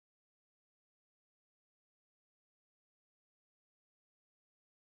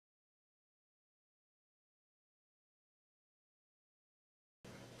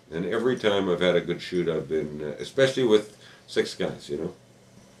And every time I've had a good shoot, I've been, especially with 6 guys, you know?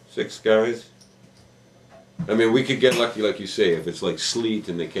 6 guys. I mean, we could get lucky, like you say, if it's like sleet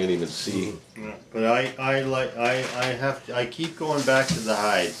and they can't even see. Yeah, but I keep going back to the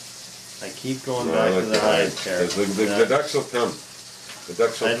hide. I keep going back to the hide. The ducks will come. The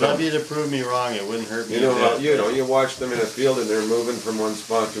ducks will come. I'd love you to prove me wrong. It wouldn't hurt me. You watch them in a field and they're moving from one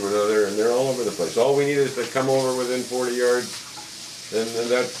spot to another, and they're all over the place. All we need is to come over within 40 yards, and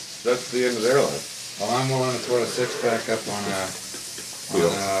that's the end of their life. Well, I'm willing to put a 6-pack up on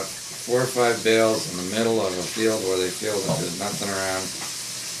 4 or 5 bales in the middle of a field where they feel that there's nothing around,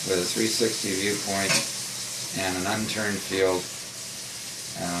 with a 360 viewpoint and an unturned field.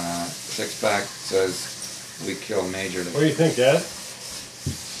 6-pack says we kill majorly. What do you think, Dad?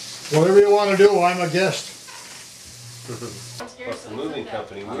 Whatever you want to do, I'm a guest. Plus the moving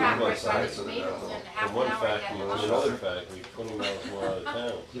company moves one side from one factory to another factory 20 miles more out of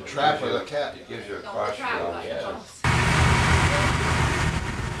town. You trap with a cat. It gives you a caution. Yeah.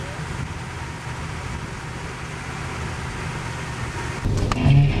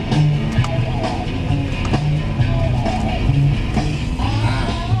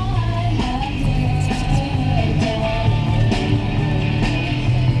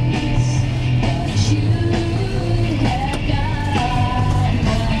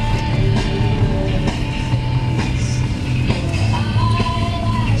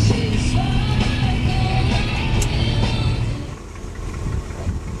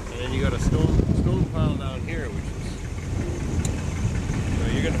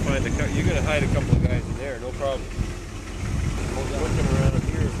 You're gonna hide a couple of guys in there, no problem. Looking around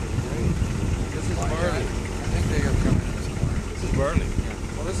here for the grain. This is barley. I think they are coming in this corner. This is barley.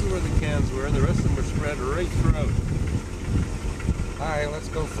 Yeah. Well, this is where the cans were, and the rest of them were spread right throughout. All right, let's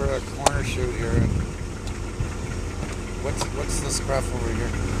go for a corner shoot here. What's the scruff over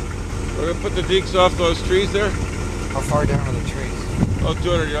here? We're gonna put the deeks off those trees there. How far down are the trees? Oh,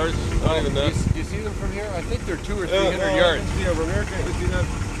 200 yards. Not even that. Do you see them from here? I think they're 200 or 300 yards. Yeah, from here, you see that?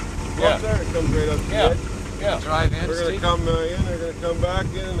 Yeah. There, it comes right up to the edge. Yeah. Drive in. We're going to come in, they're going to come back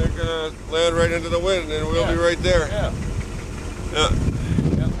in, and they're going to land right into the wind, and we'll be right there. Yeah. Yeah.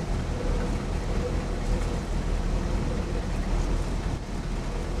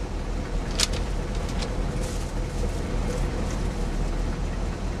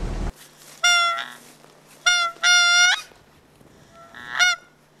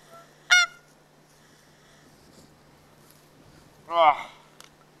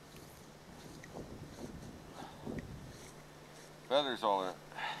 Feathers all in.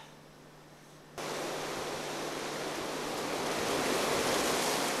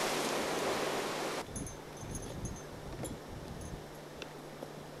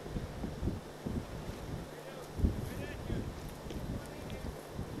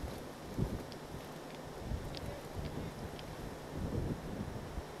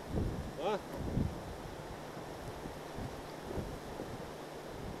 Huh?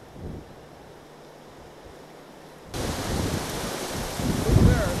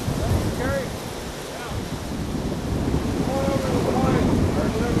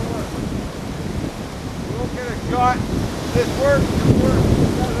 Shot. This works. It works.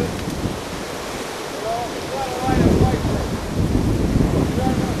 It doesn't. You know, it's not a line of sight for us.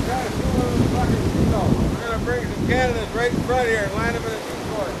 We're gonna try to shoot one of those fucking seagulls. We're gonna bring some candidates right in front here and line them in a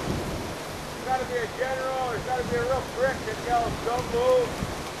decoy. There's gotta be a general. There's gotta be a real prick that yells, "Don't move."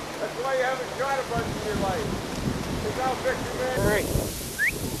 That's why you haven't shot a bunch in your life. Think I'll fix your man. Harry.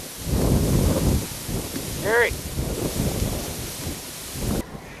 Harry.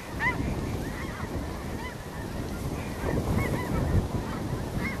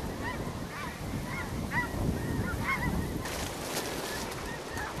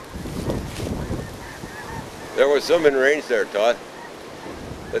 There was some in range there, Todd,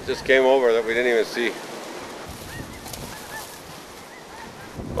 that just came over that we didn't even see.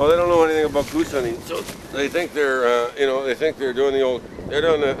 Well, they don't know anything about goose hunting, so they think they're, they think they're doing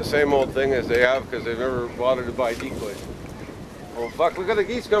the same old thing as they have because they've never bothered to buy decoys. Oh fuck! Look at the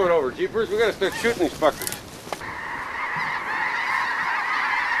geese coming over, jeepers! We gotta start shooting these fuckers.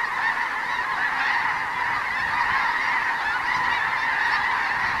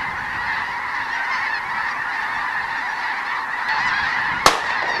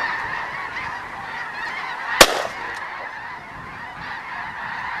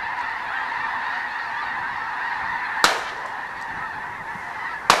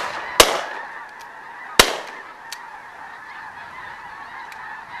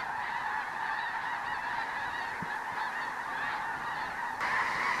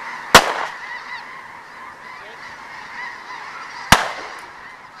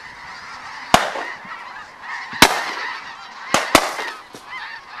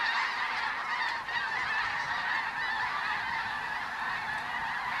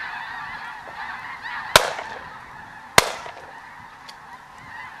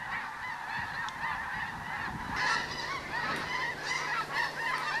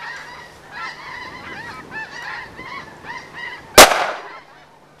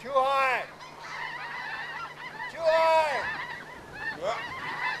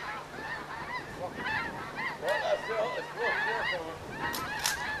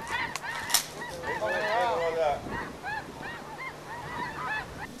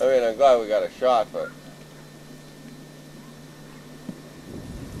 I'm glad we got a shot, but.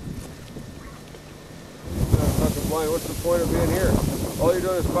 Fucking blind. What's the point of being here? All you're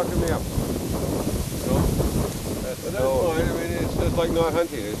doing is fucking me up. No? That's fine. I mean, it's just like not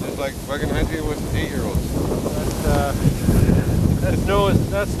hunting. It's just like fucking hunting with 8-year-olds.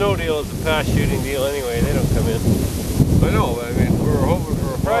 That snow deal is a pass shooting deal anyway. They don't come in. I know, but I mean, we were hoping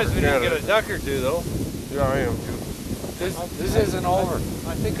for a Surprised we didn't get a duck or two though. Yeah, I am too. This isn't over.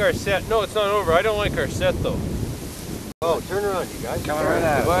 I think our set. No, it's not over. I don't like our set though. Oh, turn around, you guys. Coming right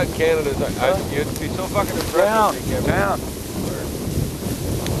at us. Glad Canada's. You'd be so fucking impressed. Down, if they kept down.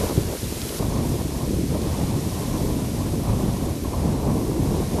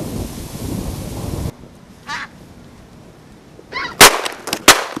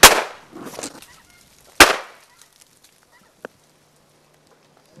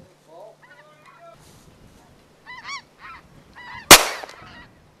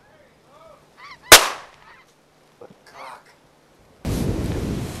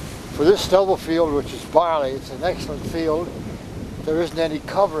 For this stubble field, which is barley, it's an excellent field. There isn't any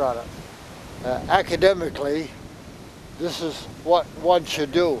cover on it. Academically, this is what one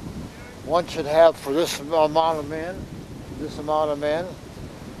should do. One should have, for this amount of men,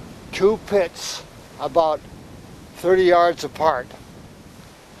 2 pits about 30 yards apart,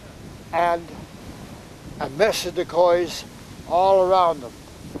 and a mess of decoys all around them.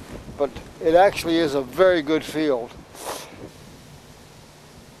 But it actually is a very good field.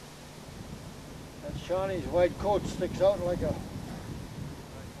 Shawnee's white coat sticks out like a, I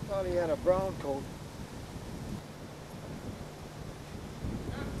thought he had a brown coat.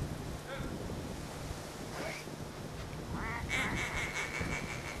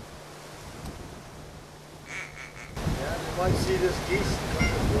 Yeah, you might see this geese come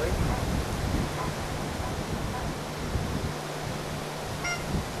this way.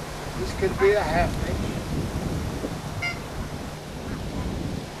 This could be a half inch.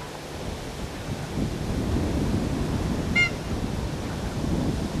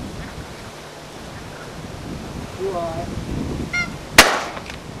 Too high.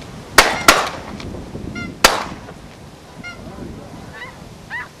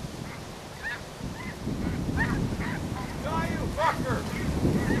 Die, you fucker!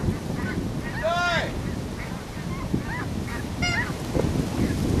 Die!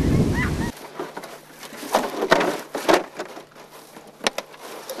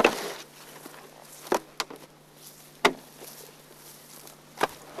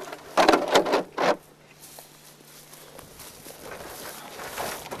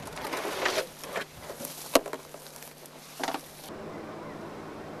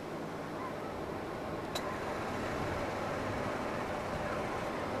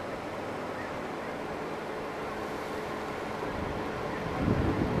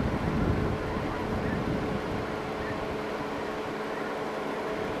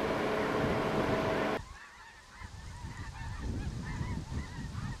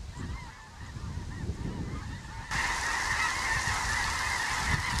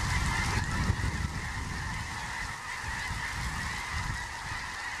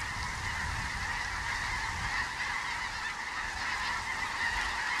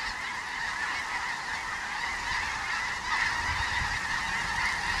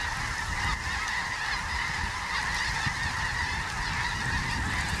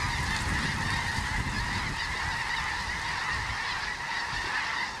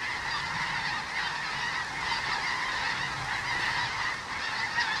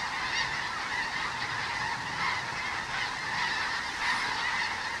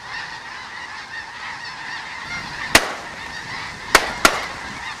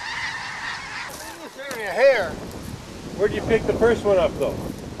 Hair. Where'd you pick the first one up though?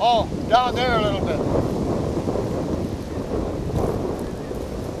 Oh, down there a little bit.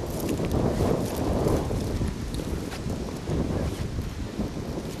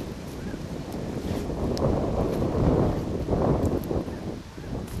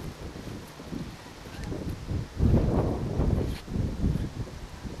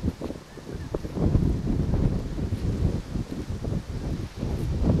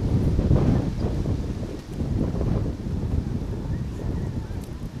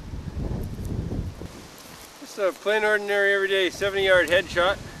 Just a plain ordinary everyday 70-yard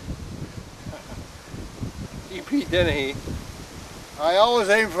headshot. E.P. Dennehy. I always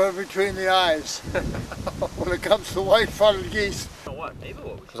aim for it between the eyes when it comes to white-fronted geese.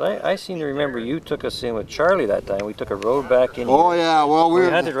 Because I seem to remember you took us in with Charlie that time. We took a road back in. Oh yeah, well we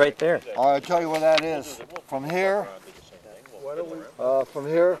hunted right there. I'll tell you where that is. From here, From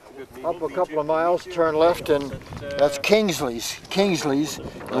here, up a couple of miles, turn left, and that's Kingsley's.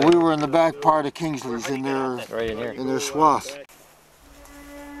 And we were in the back part of Kingsley's in their Right in here. in their swath.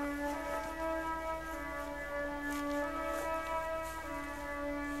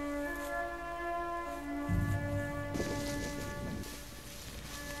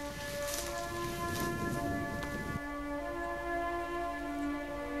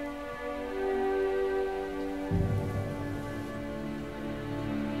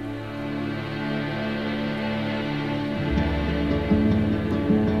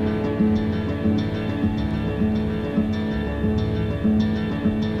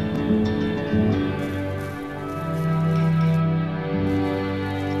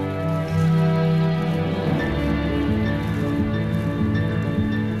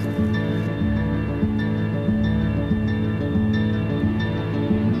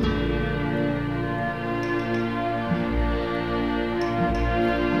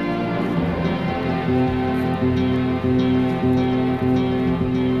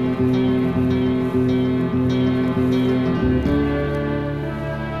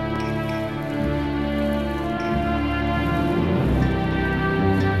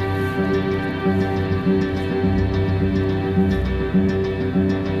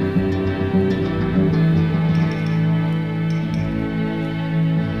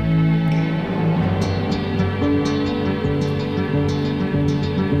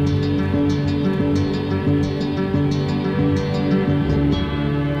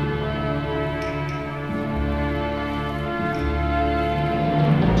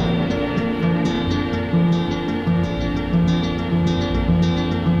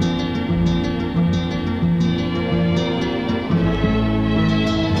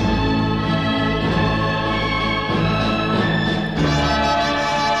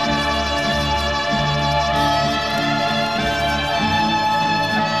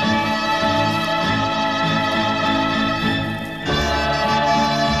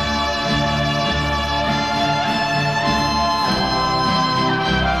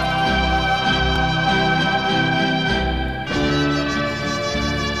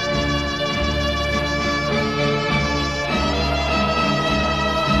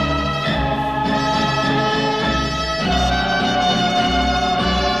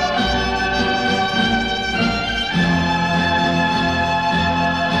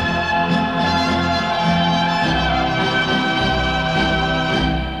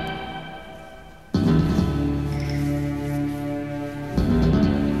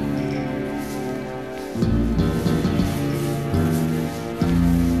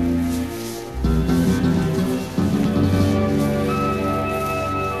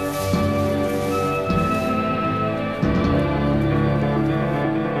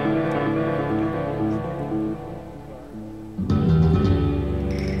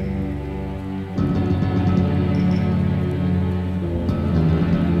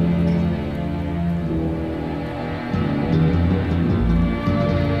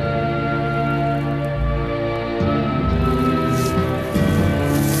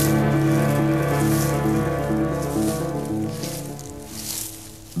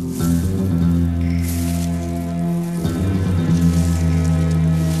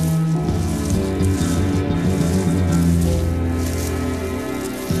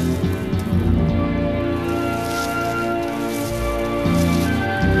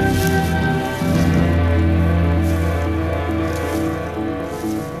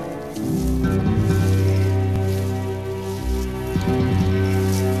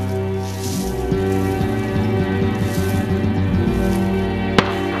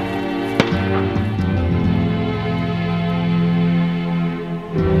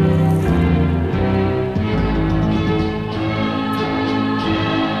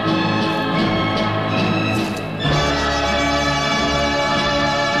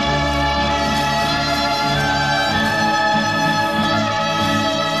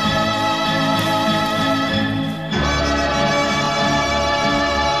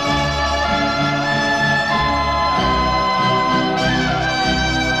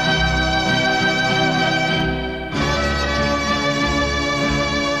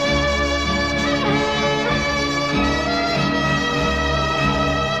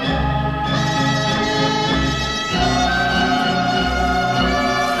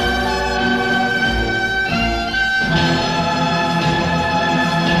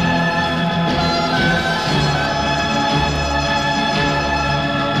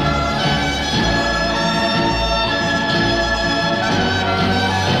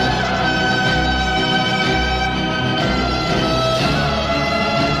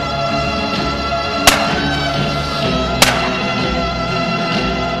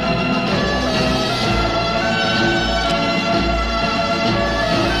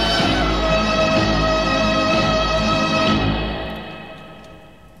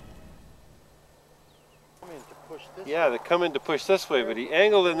 coming to push this way, but he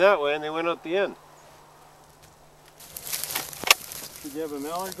angled in that way and they went out the end. Did you have a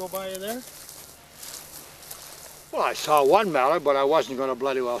mallard go by you there? Well, I saw one mallard, but I wasn't going to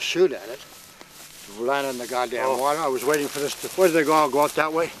bloody well shoot at it. It landed in the goddamn water. I was waiting for this to... Where did they go? I'll go out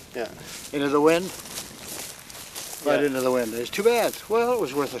that way? Yeah. Into the wind? Right into the wind. It's too bad. Well, it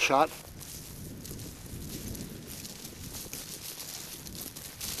was worth a shot.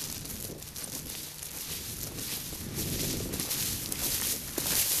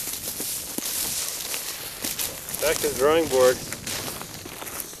 Back to the drawing board.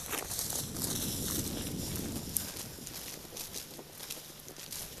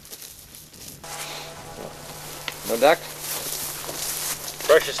 No duck?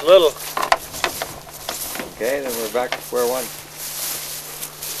 Precious little. Okay, then we're back to square one.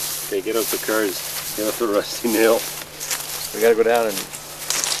 Okay, get out the cards. Get out the rusty nail. We gotta go down and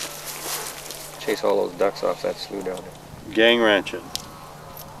chase all those ducks off that slough down there. Gang ranching.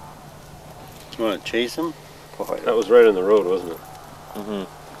 You want to chase them? Boy, That was right on the road, wasn't it? mm-hmm.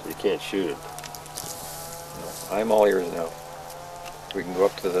 You can't shoot it. I'm all ears now. We can go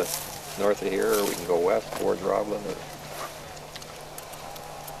up to the north of here, or we can go west towards Roblin. Or...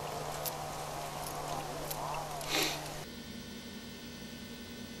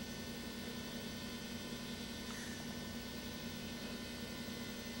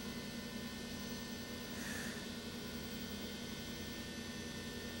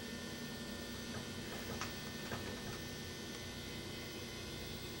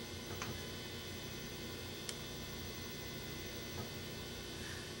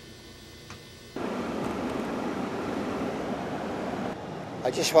 I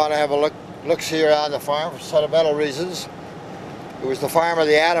just want to have a look-see around the farm for sentimental reasons. It was the farm of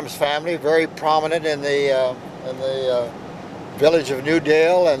the Adams family, very prominent in the village of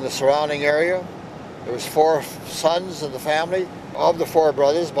Newdale and the surrounding area. There was 4 sons in the family. Of the 4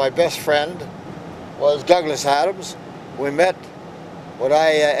 brothers, my best friend was Douglas Adams. We met when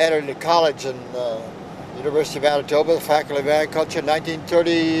I entered college in University of Manitoba, the Faculty of Agriculture, in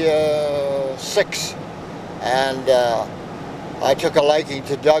 1936. And I took a liking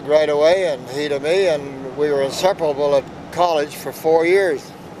to Doug right away, and he to me, and we were inseparable at college for 4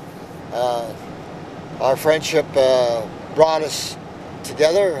 years. Our friendship brought us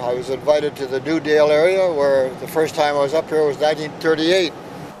together. I was invited to the Newdale area, where the first time I was up here was 1938.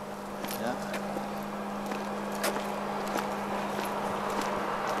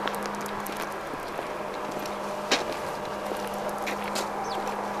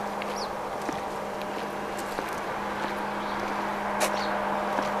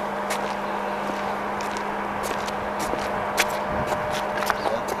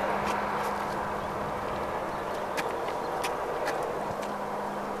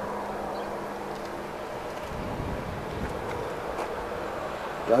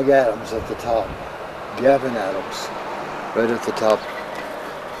 Doug Adams at the top. Gavin Adams, right at the top.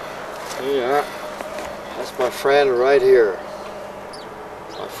 Yeah, that's my friend right here.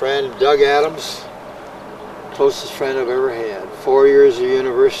 My friend Doug Adams, closest friend I've ever had. 4 years of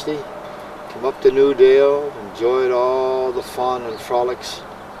university, come up to Newdale, enjoyed all the fun and frolics,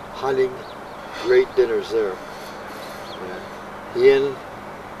 hunting, great dinners there. Yeah. Ian,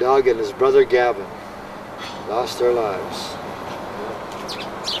 Doug, and his brother Gavin lost their lives.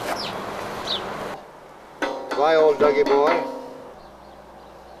 Bye, old Dougie boy.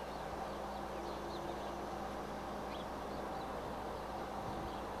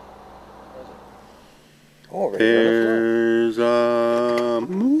 Oh, there's a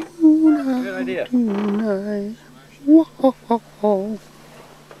moon good idea. Tonight. Whoa.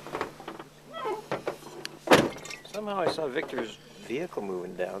 Somehow I saw Victor's vehicle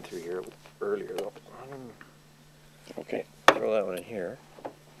moving down through here earlier, though. Okay, throw that one in here.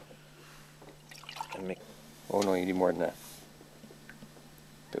 And make... Oh no, you need more than that.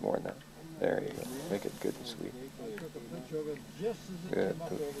 A bit more than that. There you go. Make it good and sweet. Good.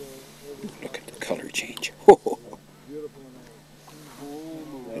 Look at the color change.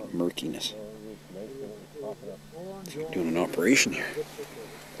 That murkiness. Doing an operation here.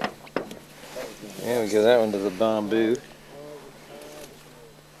 Yeah, we give that one to the bamboo.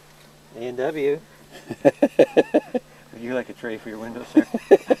 A&W. Would you like a tray for your window, sir?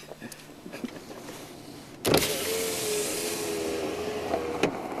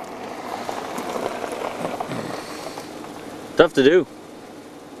 Tough to do.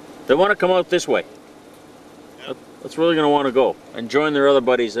 They want to come out this way. Yep. That's where they're going to want to go. And join their other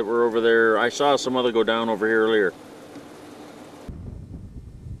buddies that were over there. I saw some other go down over here earlier.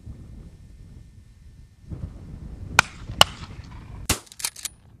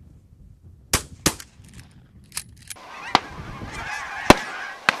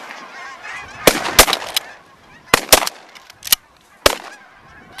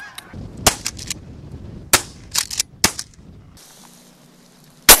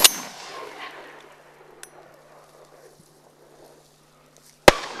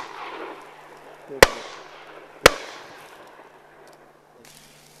 Straight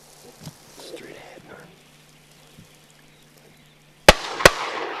ahead, Norm.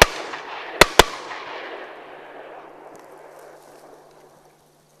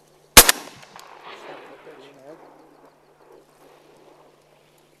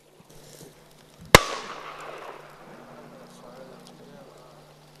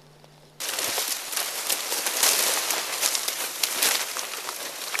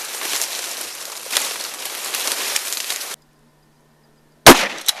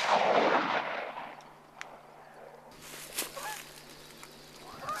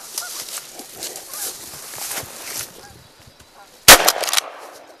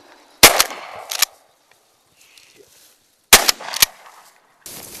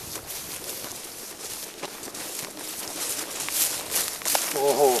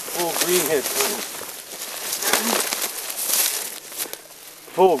 Oh, full green head.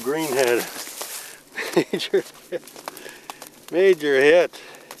 Full green head. Major hit. Major hit.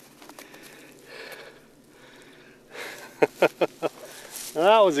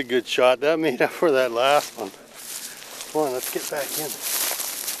 That was a good shot. That made up for that last one. Come on, let's get back in.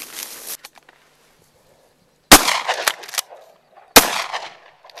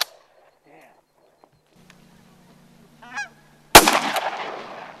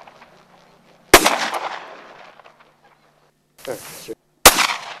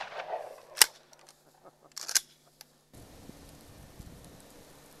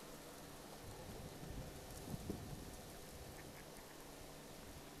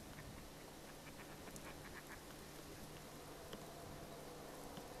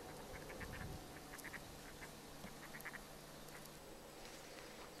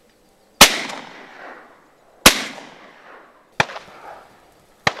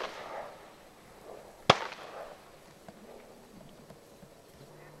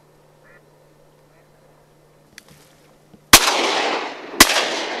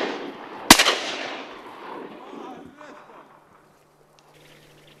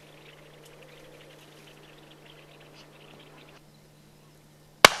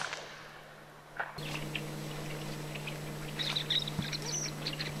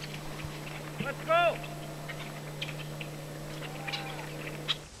 Let's go!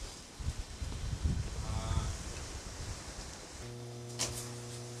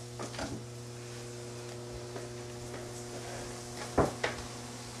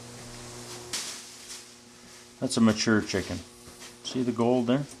 That's a mature chicken. See the gold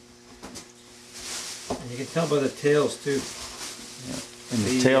there? And you can tell by the tails too. And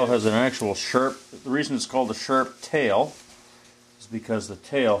the tail has an actual sharp, the reason it's called a sharp tail is because the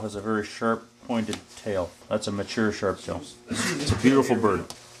tail has a very sharp pointed tail. That's a mature sharp tail. It's a beautiful bird. No,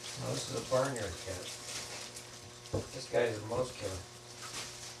 this is a barnyard cat. This guy is a mouse killer.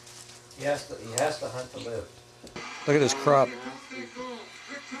 He has to hunt to live. Look at this crop.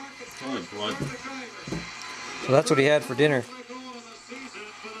 Holy blood. So that's what he had for dinner.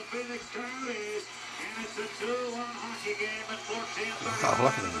 Oh,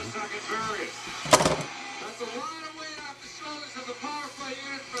 look at him.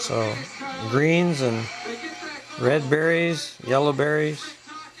 So greens and red berries, yellow berries,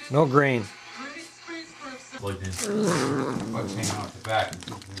 no green. Bugs hanging off the back.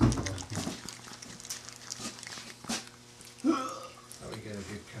 We got a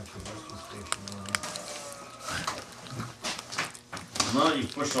good country western station on there. Now you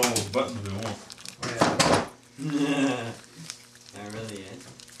push all those buttons we want. Yeah. Not really, eh?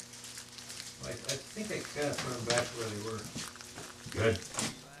 I think they kind of put them back where they were. Good.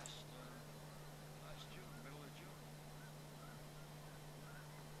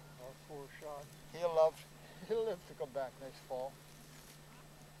 He'll live to come back next fall.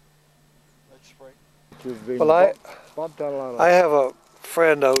 Next spring. Well, I have a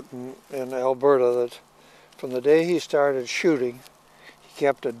friend out in Alberta that from the day he started shooting, he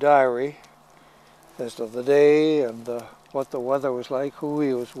kept a diary as to the day and what the weather was like, who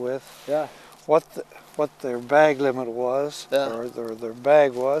he was with, Yeah. what their bag limit was, Yeah. or their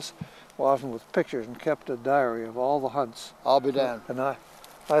bag was, often with pictures, and kept a diary of all the hunts. I'll be damned. And I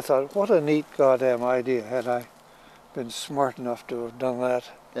thought, what a neat goddamn idea, had I been smart enough to have done that.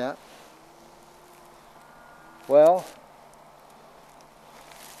 Yeah. Well,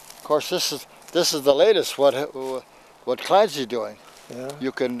 of course, this is the latest. What Clancy's doing. Yeah.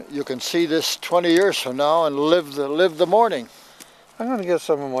 You can see this 20 years from now and live the morning. I'm going to get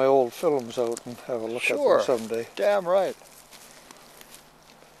some of my old films out and have a look at them someday. Damn right.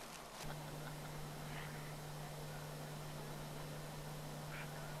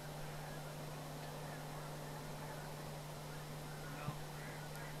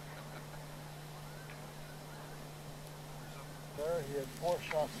 there, he had 4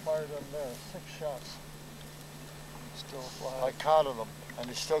 shots fired on there, 6 shots. Still fly. I counted him, and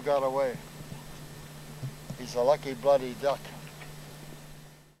he still got away. He's a lucky bloody duck.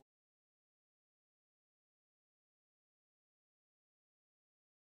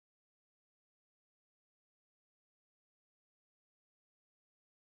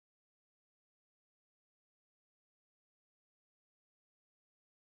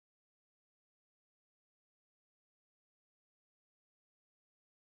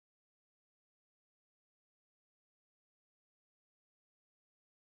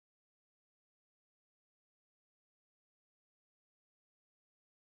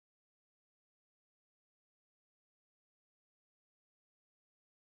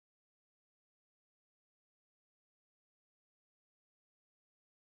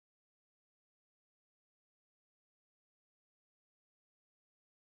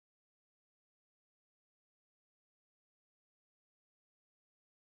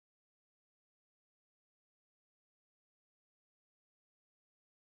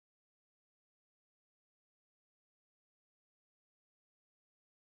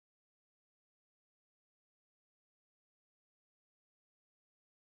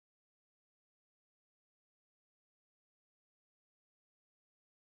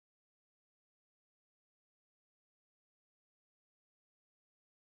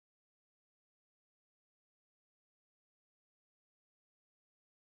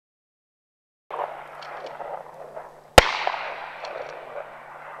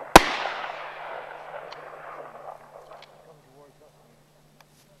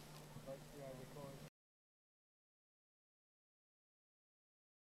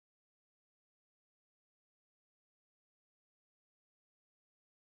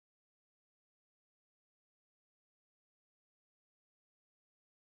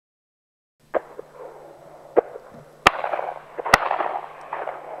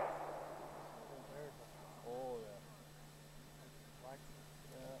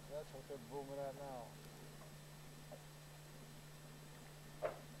 That's what they're booming at now.